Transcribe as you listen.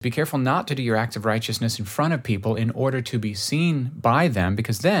Be careful not to do your acts of righteousness in front of people in order to be seen by them,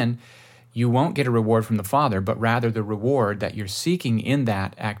 because then you won't get a reward from the Father, but rather the reward that you're seeking in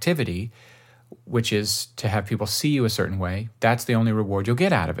that activity, which is to have people see you a certain way. That's the only reward you'll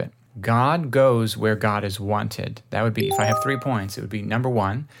get out of it. God goes where God is wanted. That would be, if I have 3 points, it would be number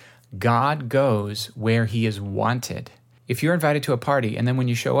 1, God goes where he is wanted. If you're invited to a party and then when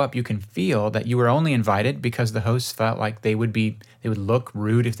you show up, you can feel that you were only invited because the hosts felt like they would look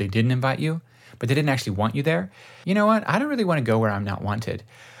rude if they didn't invite you, but they didn't actually want you there. You know what? I don't really want to go where I'm not wanted.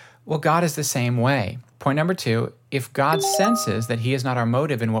 Well, God is the same way. Point number 2, if God senses that he is not our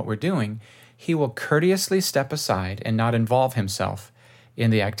motive in what we're doing, he will courteously step aside and not involve himself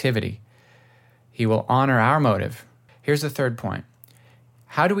in the activity. He will honor our motive. Here's the 3rd point.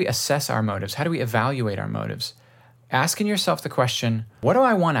 How do we assess our motives? How do we evaluate our motives? Asking yourself the question, what do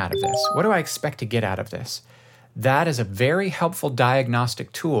I want out of this? What do I expect to get out of this? That is a very helpful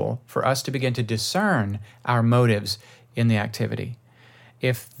diagnostic tool for us to begin to discern our motives in the activity.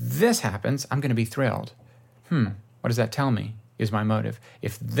 If this happens, I'm going to be thrilled. What does that tell me is my motive?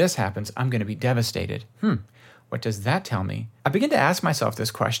 If this happens, I'm going to be devastated. What does that tell me? I begin to ask myself this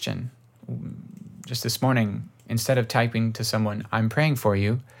question. Just this morning, instead of typing to someone, I'm praying for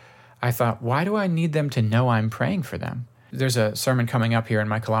you, I thought, why do I need them to know I'm praying for them? There's a sermon coming up here in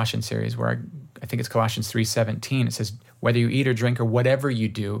my Colossians series where I think it's Colossians 3:17. It says, whether you eat or drink or whatever you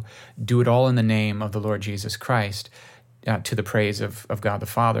do, do it all in the name of the Lord Jesus Christ, to the praise of God the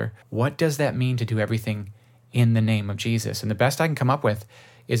Father. What does that mean to do everything in the name of Jesus? And the best I can come up with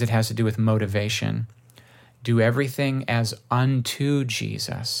is it has to do with motivation. Do everything as unto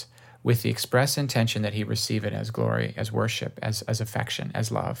Jesus, with the express intention that he receive it as glory, as worship, as affection,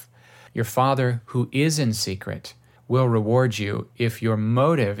 as love. Your Father who is in secret will reward you if your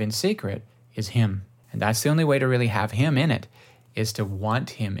motive in secret is him. And that's the only way to really have him in it, is to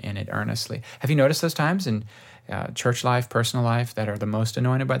want him in it earnestly. Have you noticed those times in church life, personal life, that are the most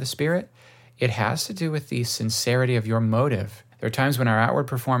anointed by the Spirit? It has to do with the sincerity of your motive. There are times when our outward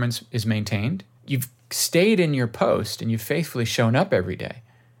performance is maintained. You've stayed in your post and you've faithfully shown up every day.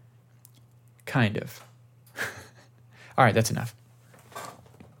 Kind of. All right, that's enough.